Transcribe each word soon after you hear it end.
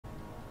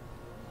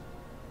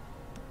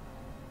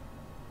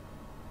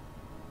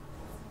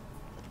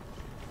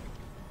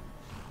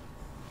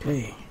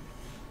Okay.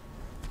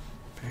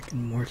 Back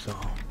in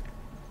Morthal.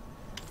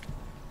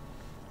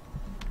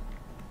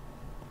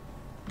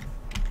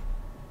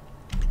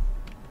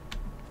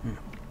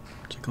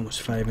 It's like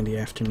almost 5 in the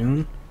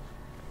afternoon.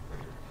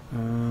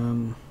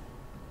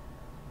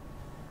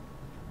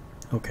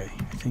 Okay,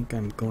 I think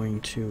I'm going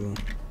to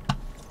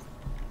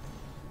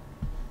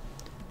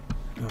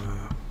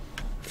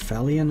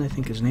Falion, I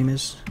think his name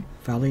is.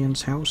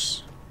 Falion's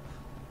house.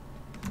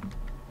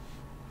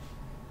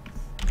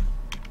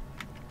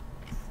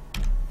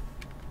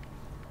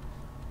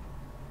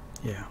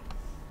 Yeah.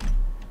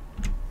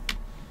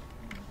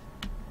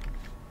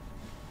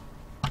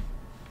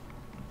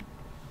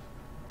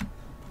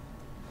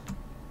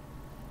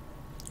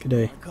 Good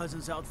day. My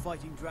cousin's out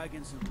fighting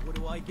dragons, and what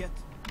do I get?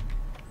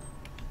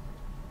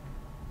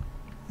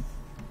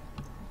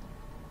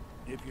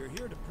 If you're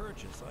here to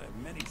purchase, I have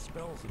many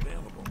spells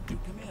available. Do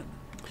come in.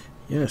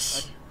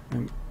 Yes,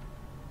 I'm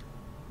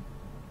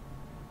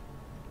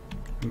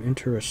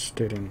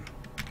interested in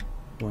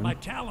one. My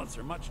talents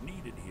are much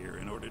needed here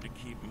in order to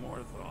keep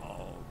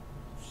Morthal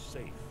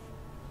safe.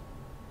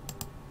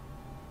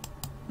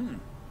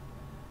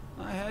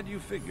 I had you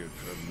figured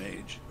for a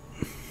mage.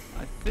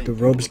 I think The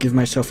robes give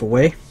myself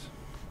away?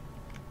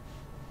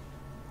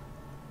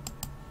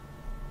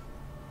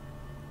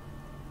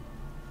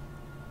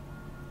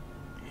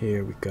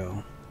 Here we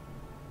go.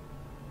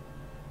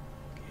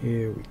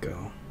 Here we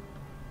go.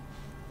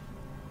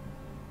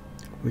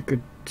 We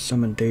could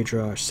summon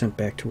Daedra sent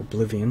back to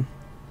Oblivion.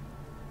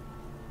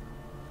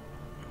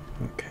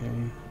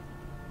 Okay.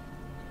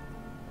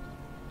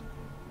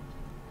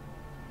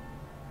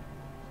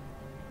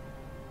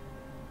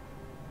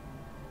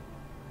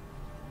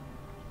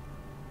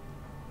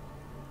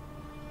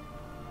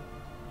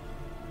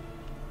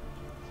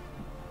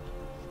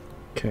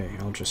 Okay,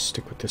 I'll just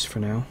stick with this for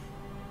now.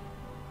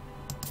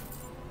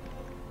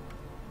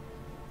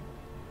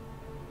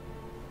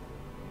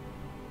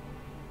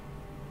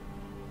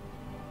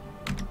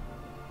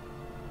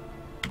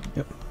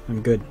 Yep,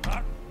 I'm good.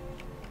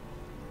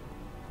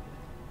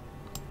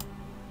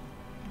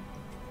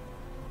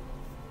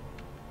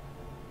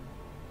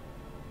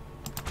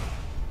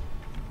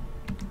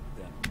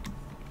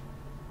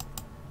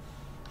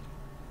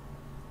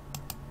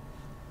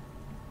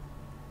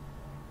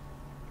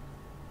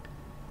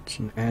 It's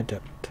an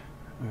adept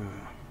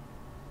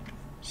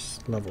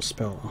level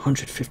spell,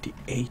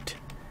 158.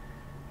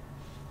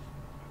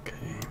 Okay.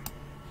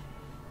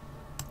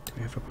 Do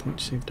I have a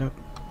point saved up?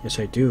 Yes,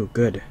 I do.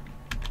 Good.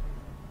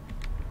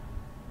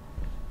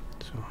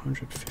 So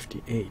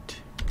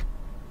 158.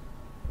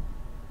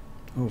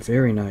 Oh,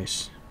 very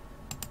nice.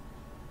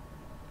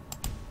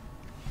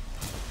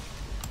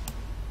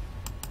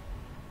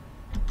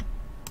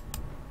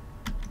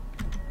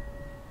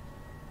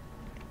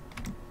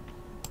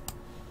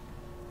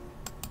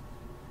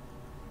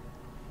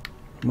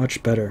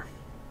 Much better.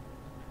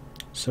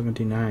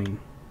 79.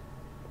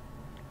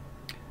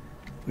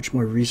 Much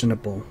more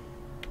reasonable.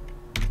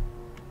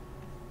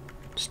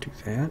 Let's do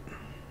that.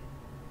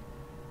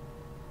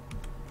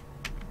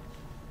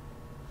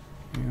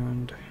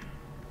 And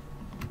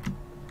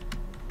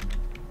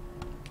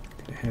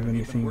did I have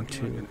anything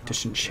to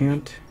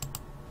disenchant?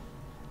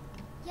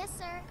 Yes,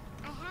 sir.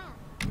 I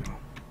have. No.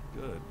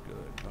 Good,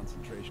 good.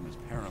 Concentration is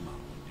paramount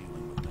when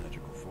dealing with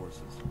magical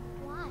forces.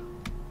 Why?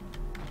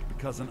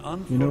 Because an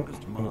unfocused You know,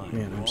 mind oh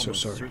man, will I'm so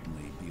almost sorry.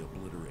 certainly be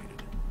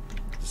obliterated,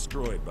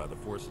 destroyed by the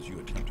forces you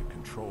attempt to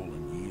control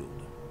and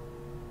yield.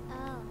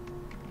 Oh.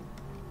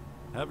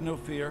 Have no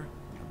fear.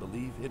 I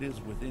believe it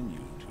is within you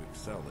to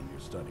excel in your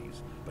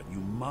studies, but you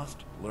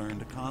must learn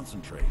to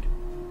concentrate.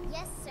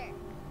 Yes, sir.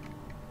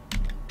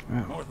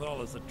 Wow.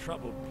 Morthal is a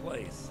troubled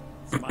place.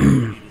 It's my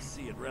duty to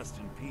see it rest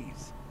in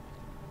peace.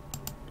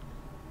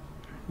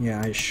 Yeah,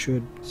 I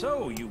should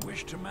So, you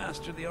wish to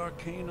master the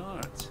arcane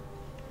arts?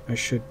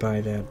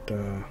 buy that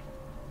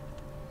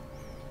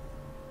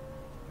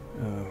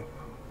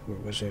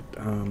what was it?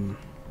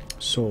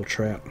 Soul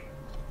Trap.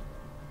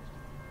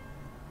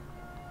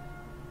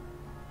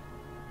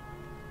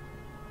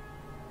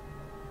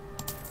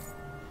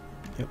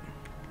 Yep.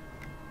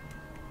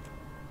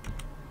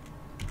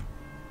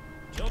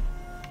 Jump.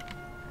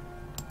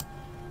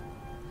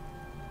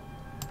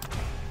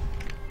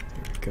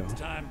 There we go. It's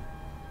time.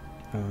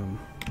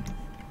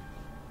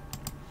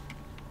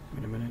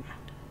 Wait a minute.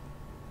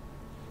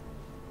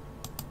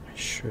 I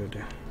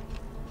should.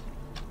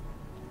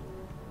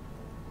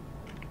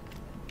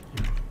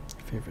 Yeah,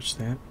 favorites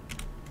that.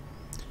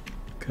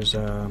 Because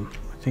I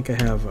think I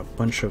have a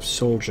bunch of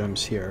soul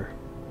gems here.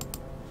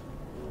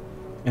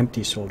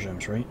 Empty soul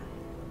gems, right?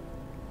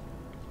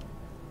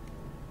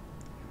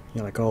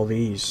 Yeah, like all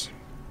these.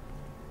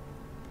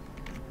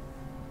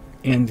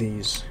 And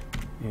these.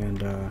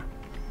 And I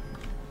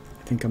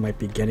think I might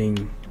be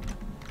getting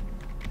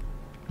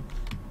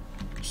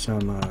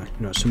some,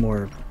 you know, some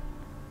more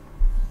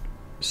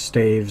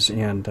staves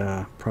and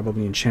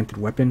probably enchanted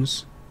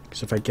weapons.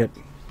 Because if I get,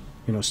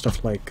 you know,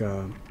 stuff like,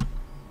 well,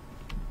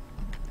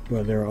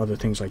 there are other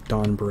things like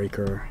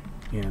Dawnbreaker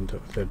and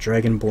the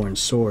Dragonborn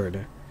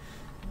sword.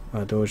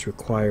 those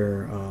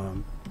require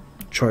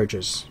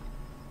charges.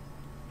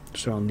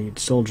 So I'll need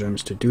soul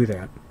gems to do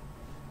that.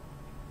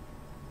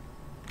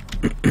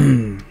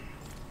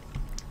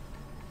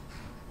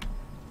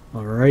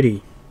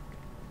 Alrighty.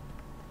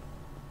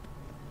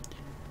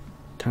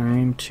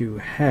 Time to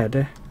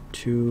head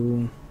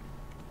to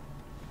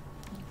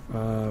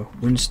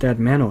Winstead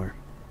Manor.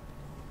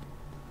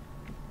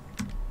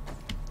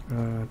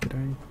 Did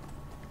I?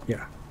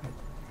 Yeah,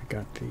 I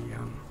got the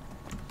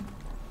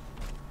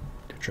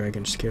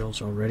dragon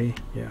scales already.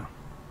 Yeah.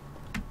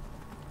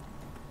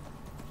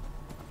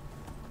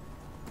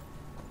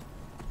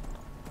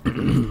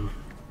 Ooh.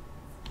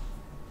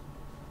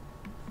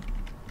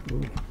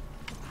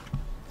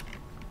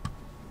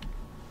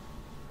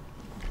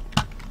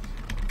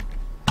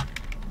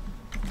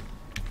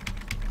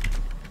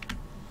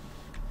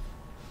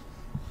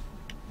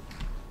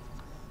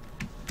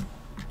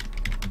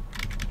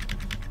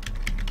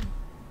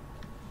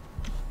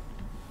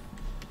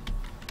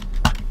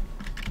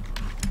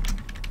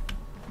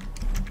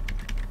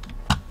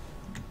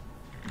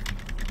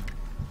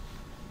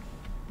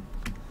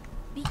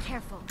 Be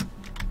careful.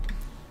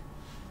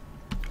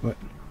 What?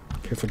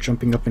 Careful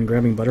jumping up and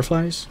grabbing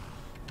butterflies?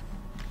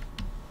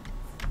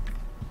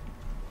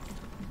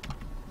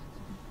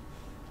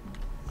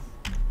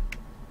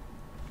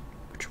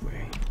 Which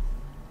way?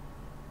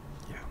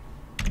 Yeah.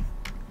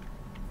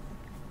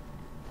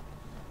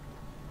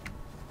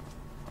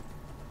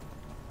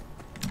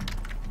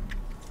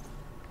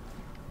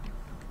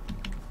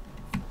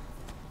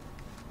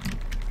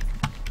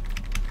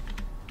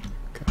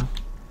 Okay.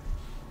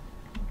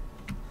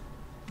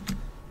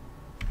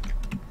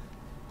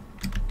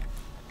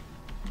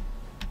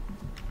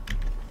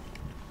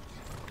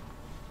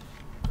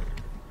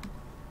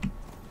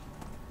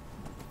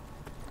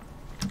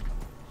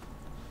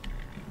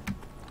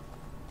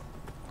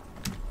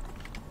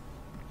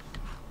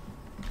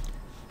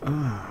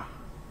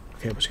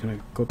 Okay, I was gonna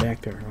go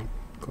back there. I'll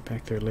go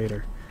back there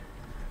later.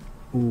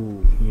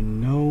 Ooh, you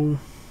know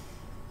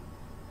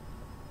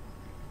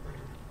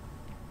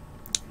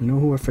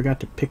who I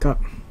forgot to pick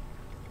up?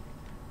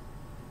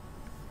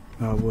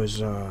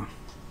 Was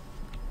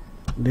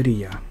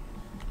Lydia.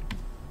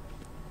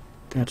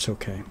 That's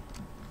okay.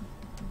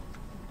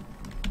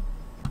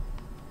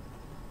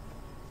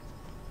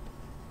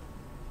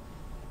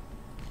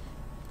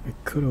 I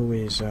could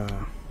always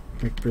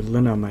make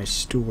Berlina my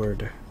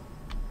steward.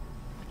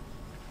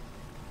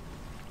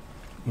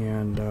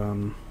 And,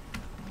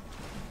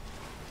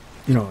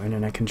 you know, and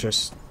then I can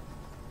just,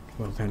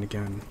 well, then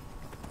again,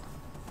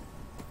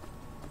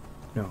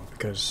 no,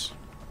 because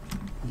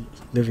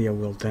Livia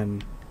will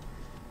then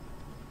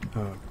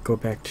go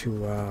back to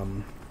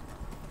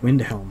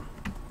Windhelm.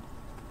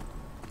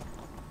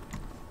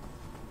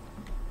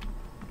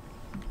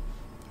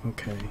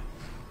 Okay.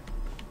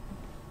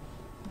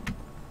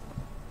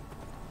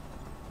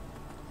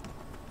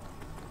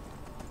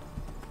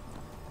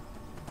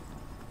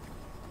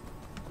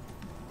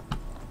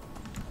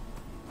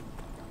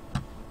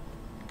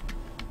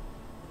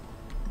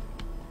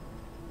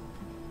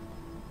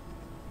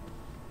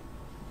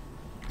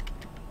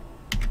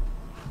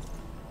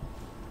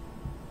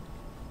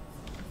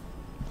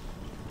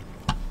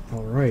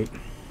 Alright.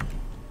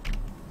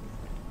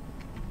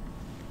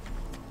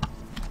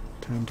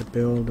 Time to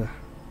build.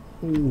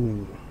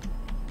 Ooh.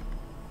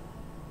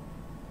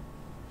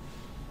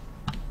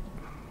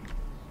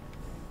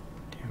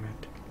 Damn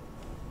it.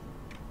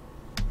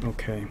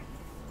 Okay.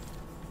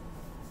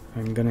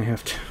 I'm gonna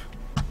have to.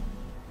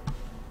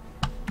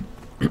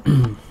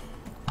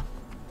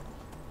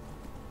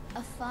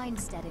 A fine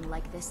steading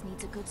like this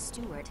needs a good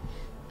steward.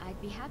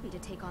 I'd be happy to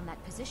take on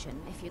that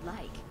position if you'd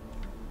like.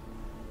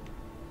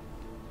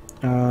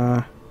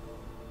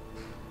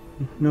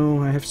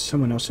 No, I have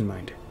someone else in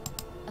mind.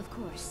 Of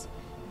course.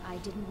 I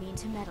didn't mean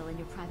to meddle in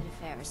your private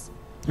affairs.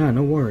 Ah,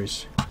 no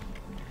worries.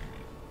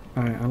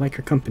 I like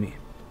your company.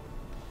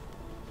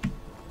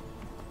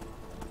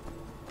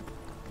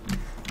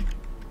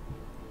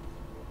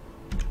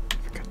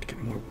 Forgot to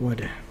get more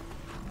wood.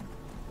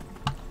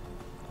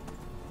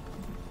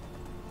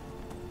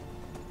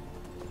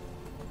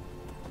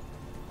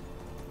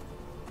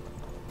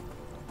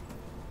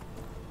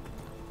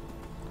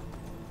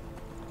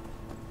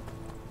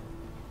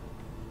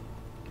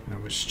 I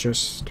was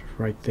just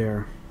right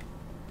there.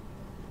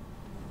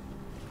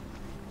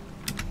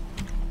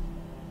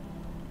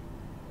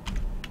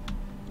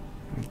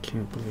 I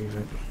can't believe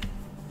it.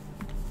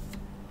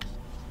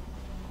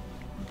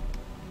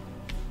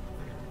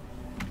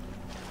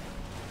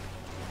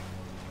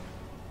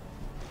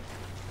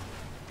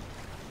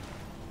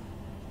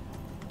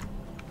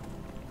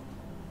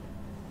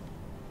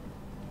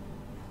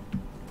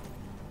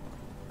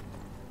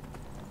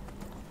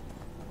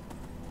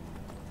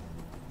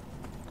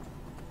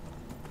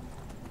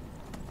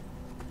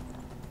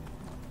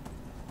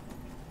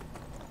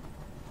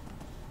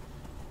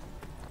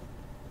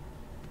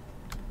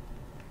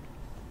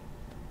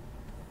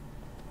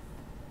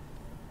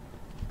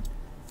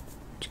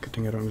 It's a good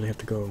thing I don't really have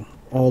to go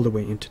all the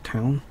way into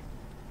town.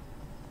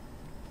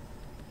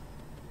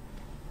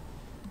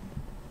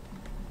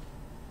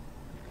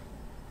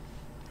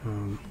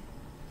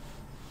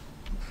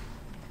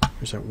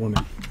 Where's that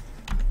woman?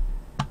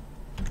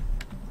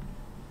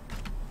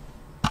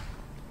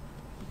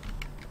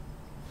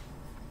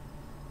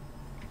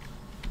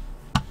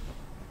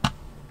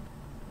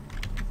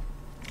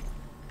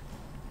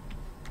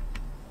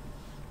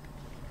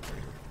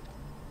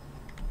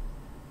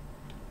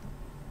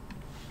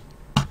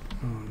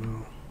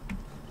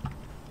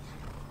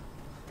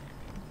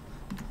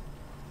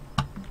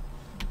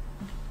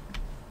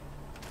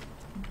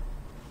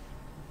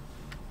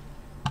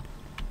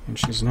 And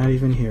she's not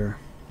even here.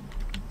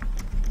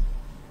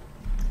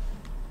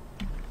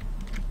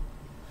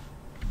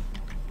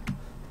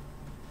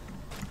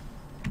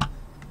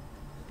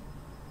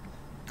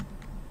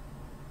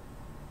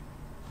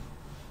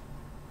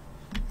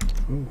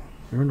 Oh,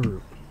 you're en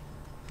route.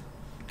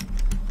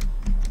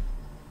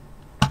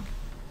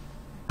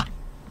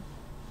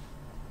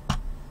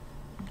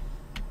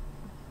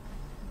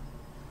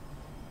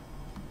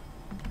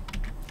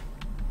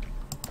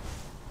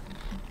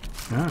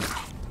 Ah.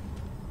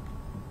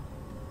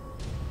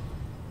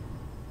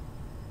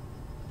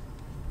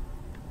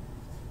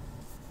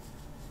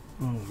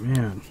 Oh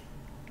man.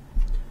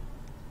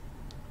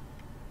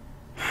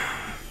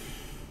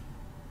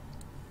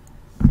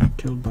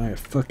 Killed by a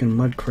fucking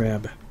mud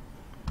crab.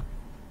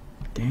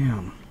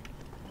 Damn.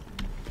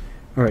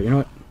 Alright, you know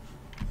what?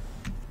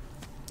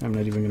 I'm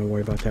not even gonna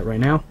worry about that right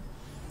now.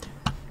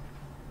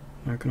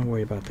 Not gonna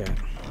worry about that.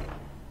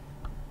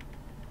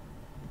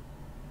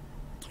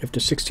 If the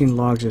 16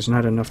 logs is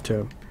not enough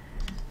to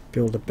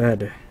build a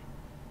bed.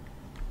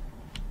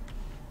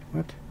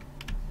 What?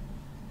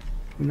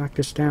 Who knocked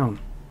this down?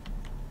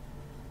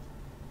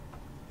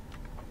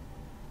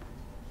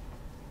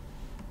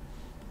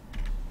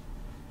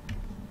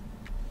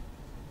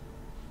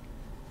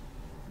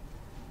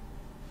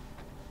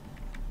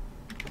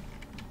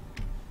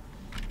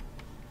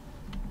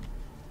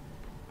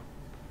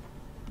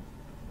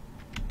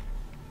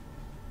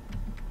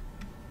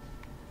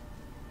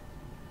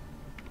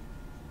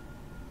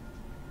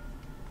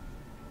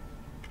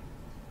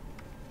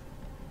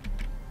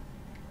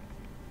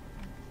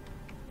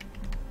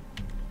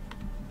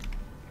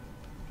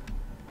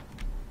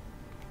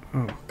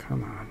 Oh,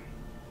 come on.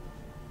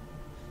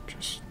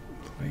 Just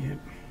lay it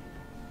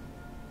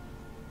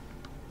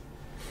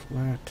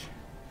flat.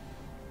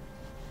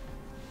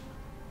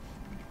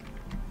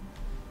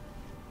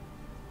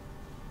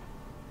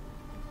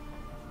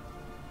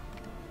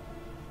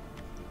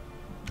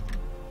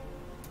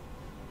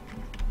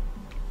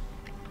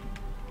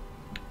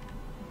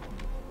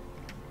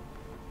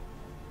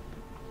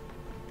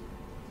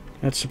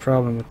 That's the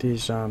problem with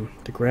these. The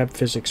grab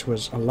physics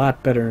was a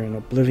lot better in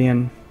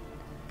Oblivion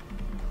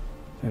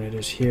than it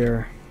is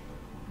here.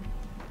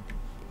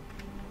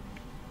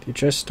 They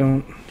just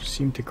don't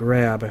seem to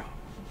grab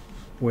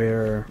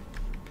where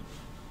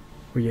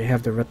you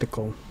have the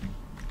reticle.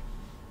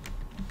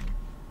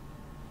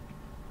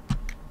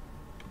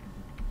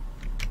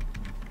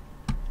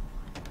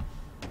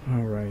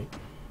 All right.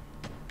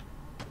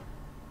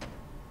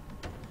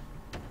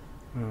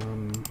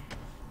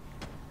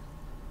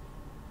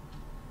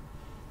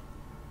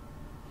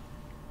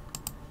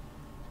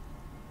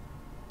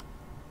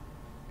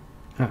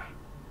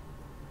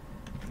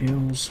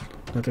 Nails,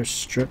 leather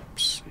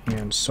strips,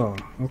 and saw.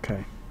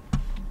 Okay.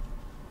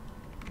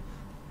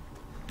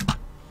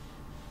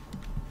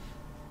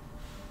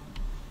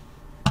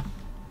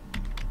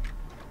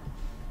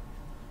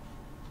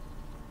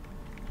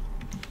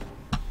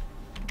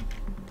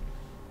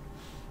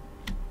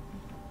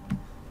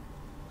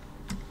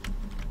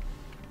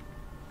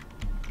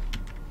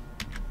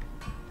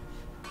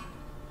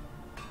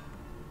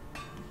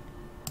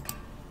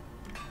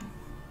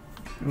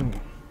 Oh.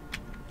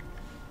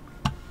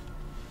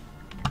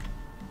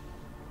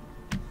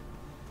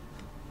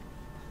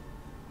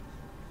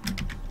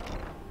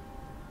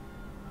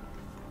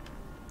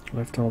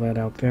 Left all that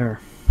out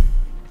there.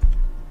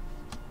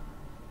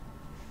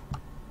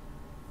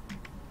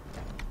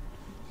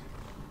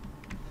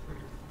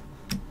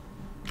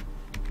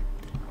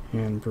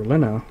 And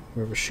Berlina,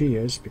 wherever she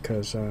is,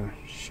 because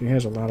she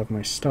has a lot of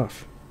my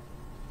stuff.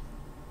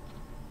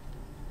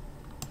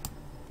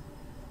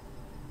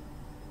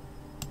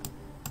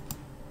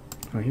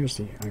 Oh, here's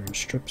the iron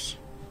strips.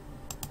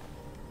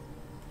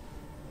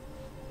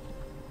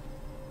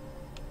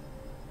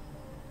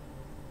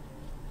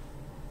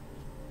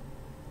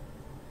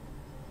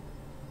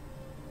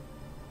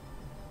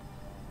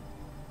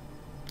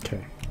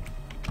 Okay.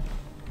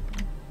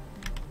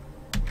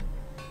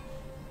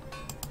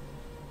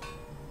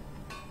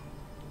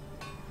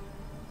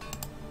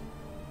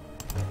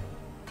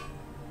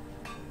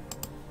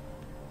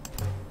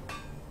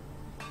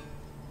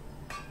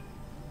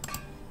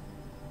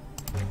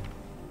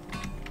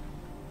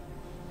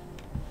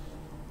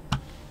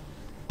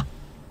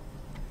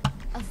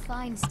 A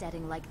fine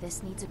steading like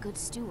this needs a good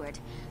steward.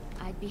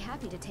 I'd be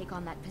happy to take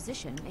on that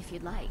position if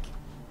you'd like.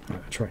 Oh,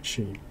 that's right,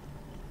 she.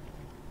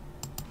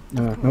 Of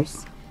Nope.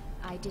 course.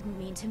 I didn't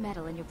mean to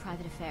meddle in your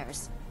private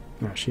affairs.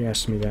 No, she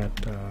asked me that,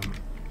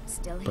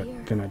 Still but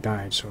here. then I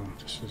died, so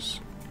this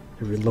is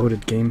a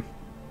reloaded game.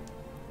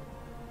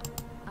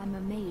 I'm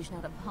a mage,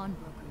 not a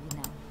pawnbroker, you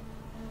know.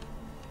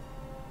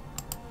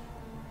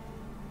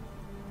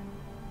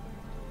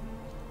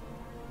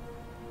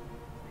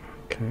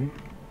 Okay.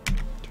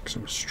 Take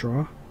some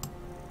straw.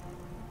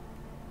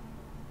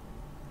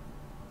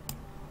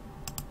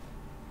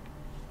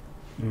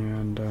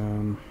 And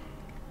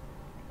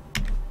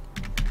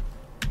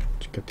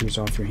let's get these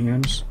off your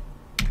hands.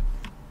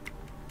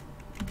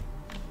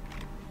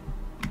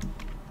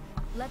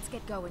 Let's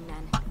get going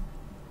then.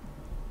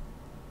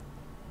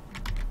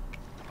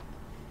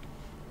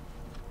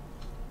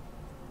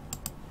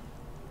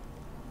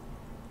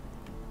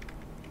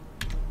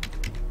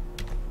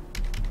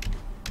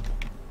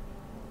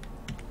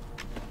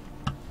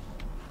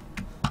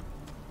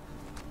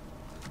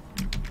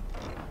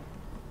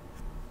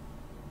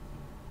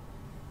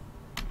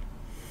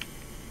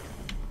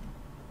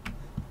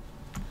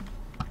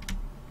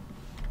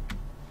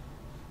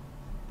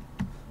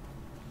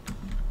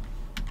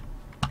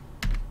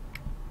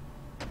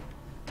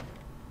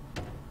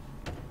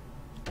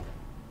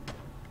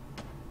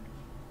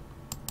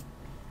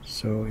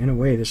 So in a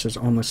way, this is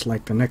almost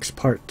like the next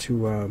part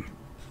to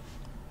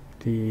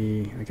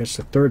I guess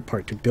the third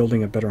part to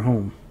building a better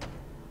home.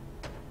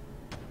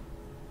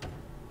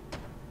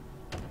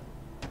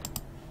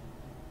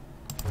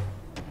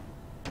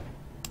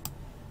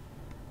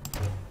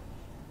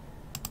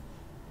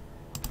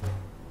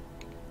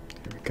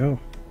 There we go.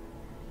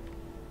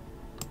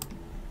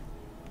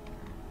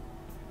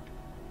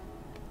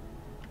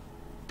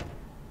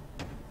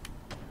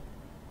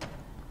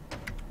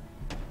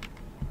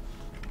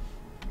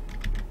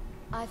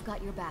 I've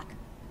got your back.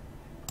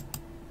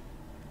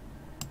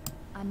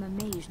 I'm a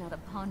mage, not a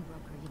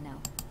pawnbroker, you know.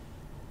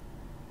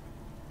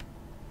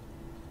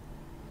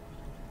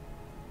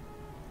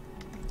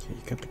 Okay,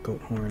 you got the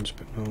goat horns,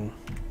 but no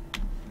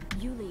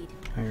You lead.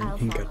 iron I'll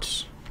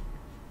ingots.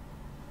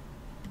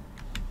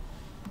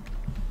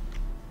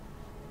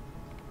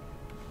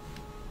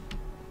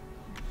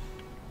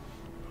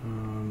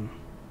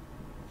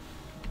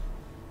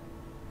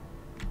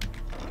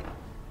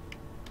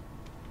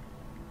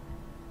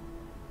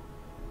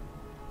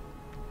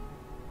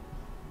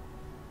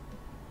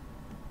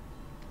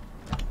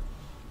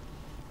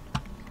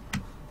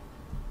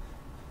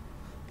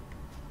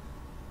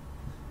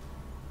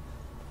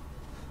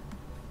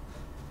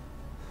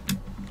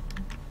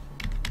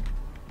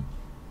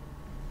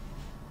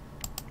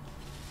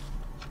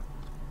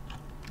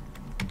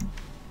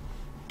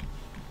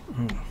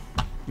 Oh,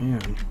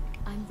 man.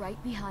 I'm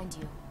right behind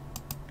you.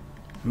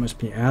 I must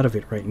be out of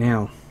it right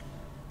now.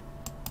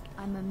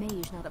 I'm a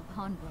mage, not a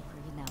pawnbroker,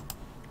 you know.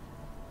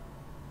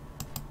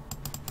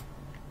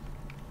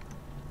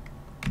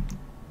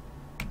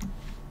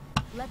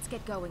 Let's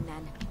get going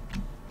then.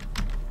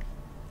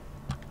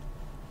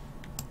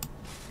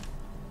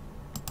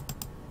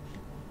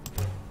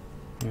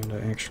 And I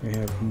actually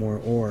have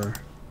more ore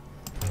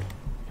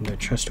in that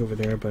chest over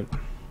there, but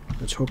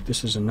let's hope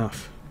this is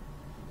enough.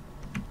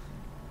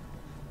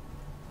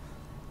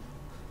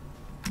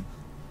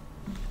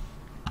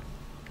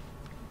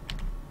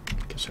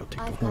 Guess I'll take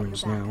the I've got your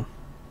horns back. now.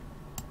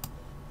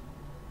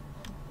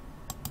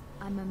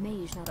 I'm a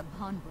mage, not a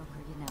pawnbroker,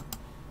 you know.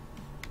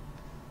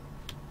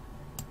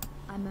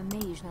 I'm a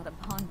mage, not a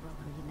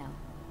pawnbroker, you know.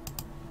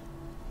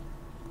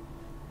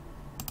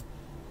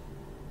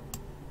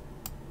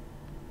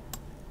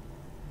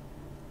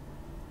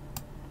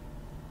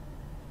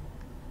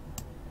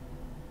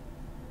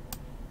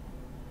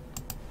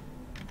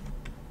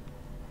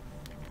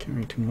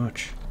 Carrying too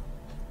much.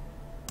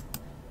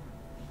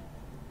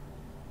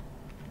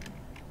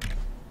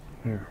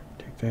 There,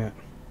 take that.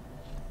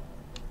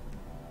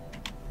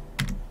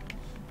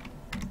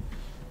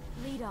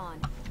 Lead on.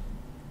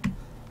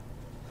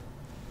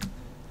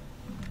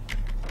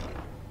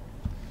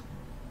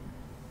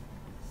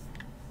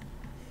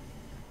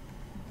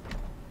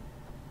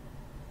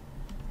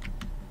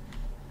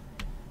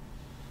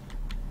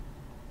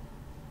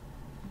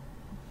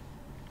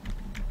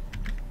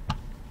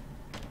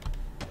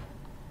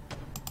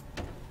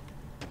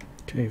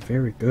 Okay,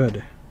 very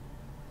good.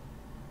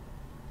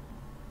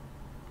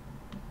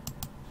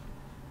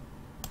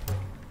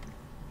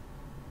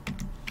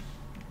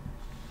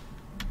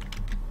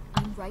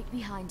 I'm right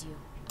behind you.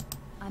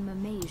 I'm a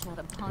mage, not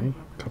a Okay, pawnbroker.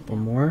 a couple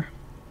you know. more.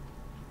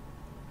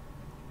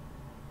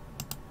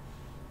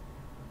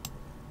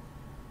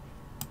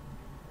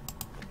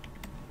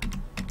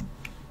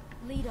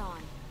 Lead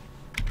on.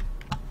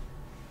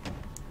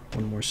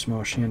 One more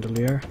small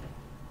chandelier.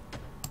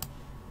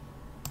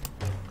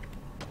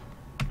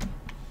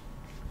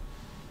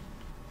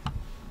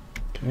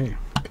 Okay,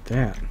 look at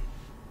that.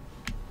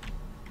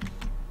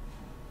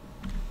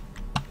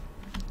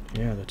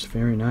 Yeah, that's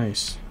very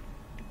nice.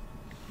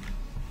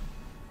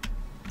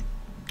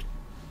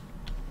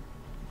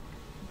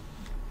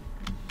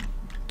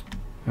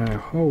 I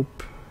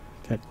hope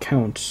that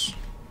counts.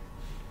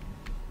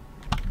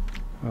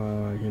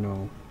 You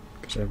know,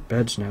 because I have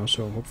beds now,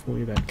 so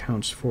hopefully that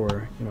counts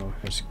for, you know,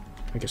 as,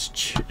 I guess,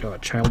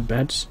 child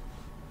beds.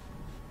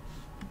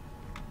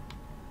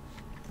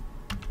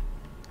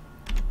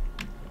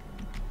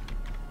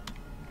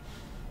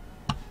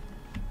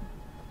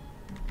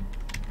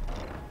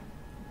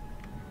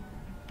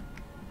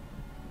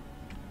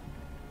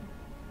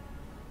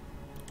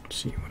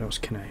 Let's see, what else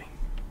can I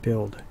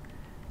build?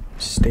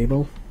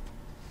 Stable.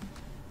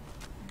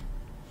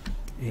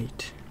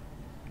 8.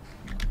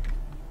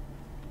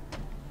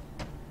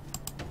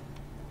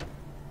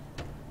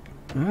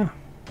 Ah.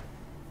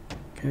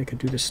 Okay, I could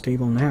do the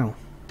stable now.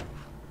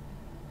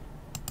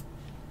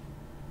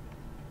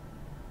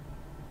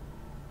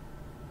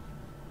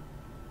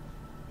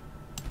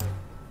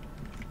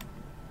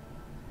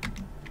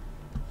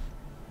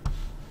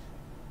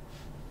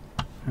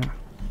 Ah,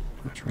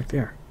 that's right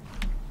there.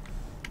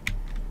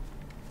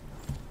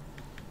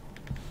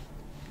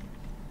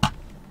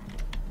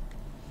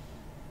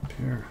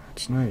 There,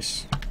 that's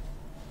nice.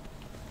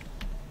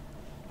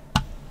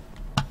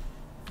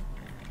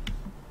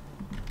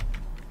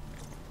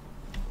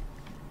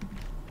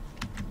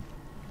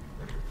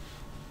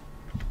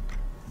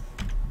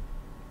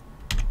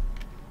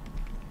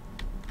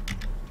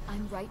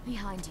 I'm right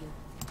behind you.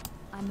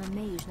 I'm a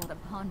mage, not a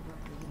pawnbroker,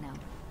 you know.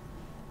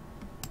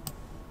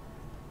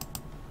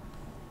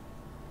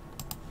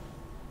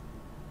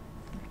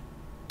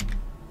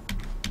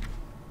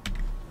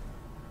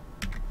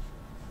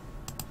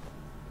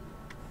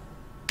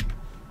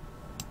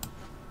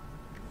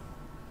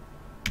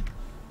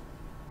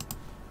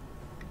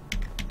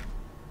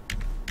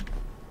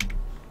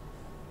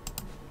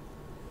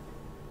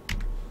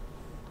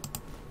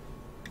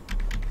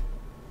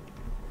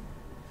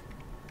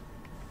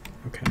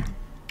 Okay.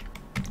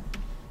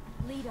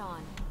 Lead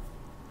on.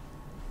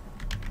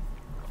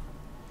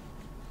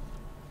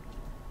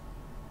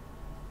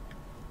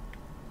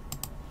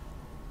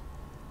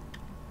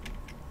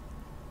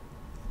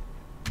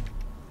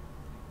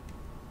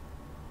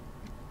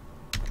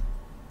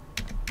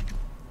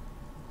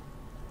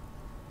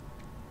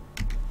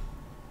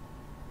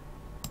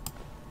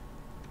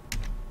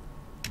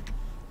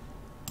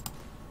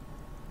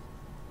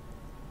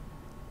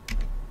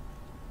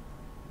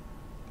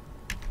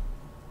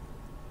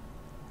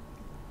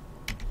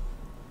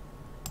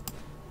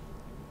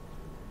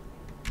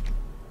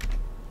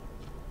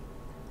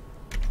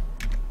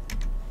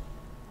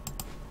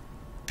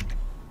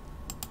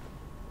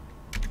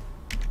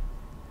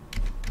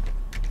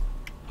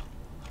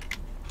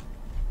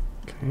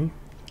 Okay,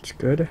 that's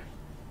good.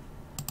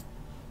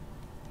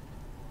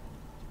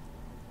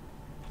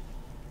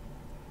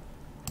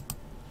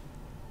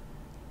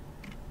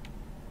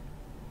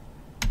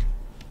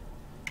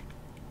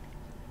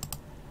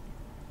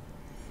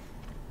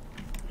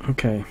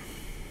 Okay.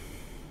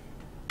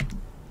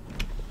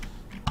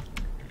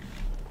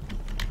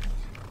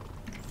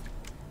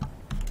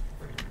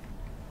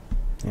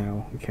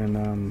 Now we can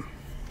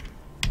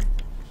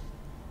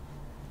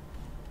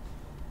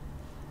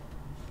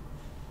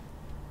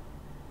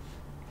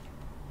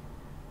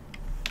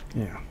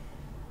yeah.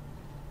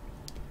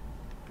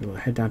 We'll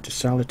head down to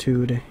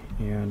Solitude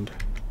and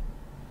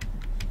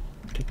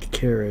take the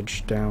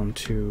carriage down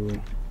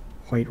to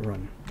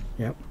Whiterun.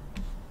 Yep.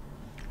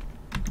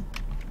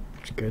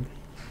 That's good.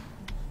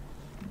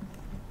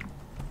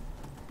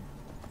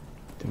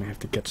 Then I have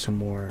to get some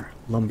more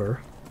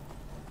lumber.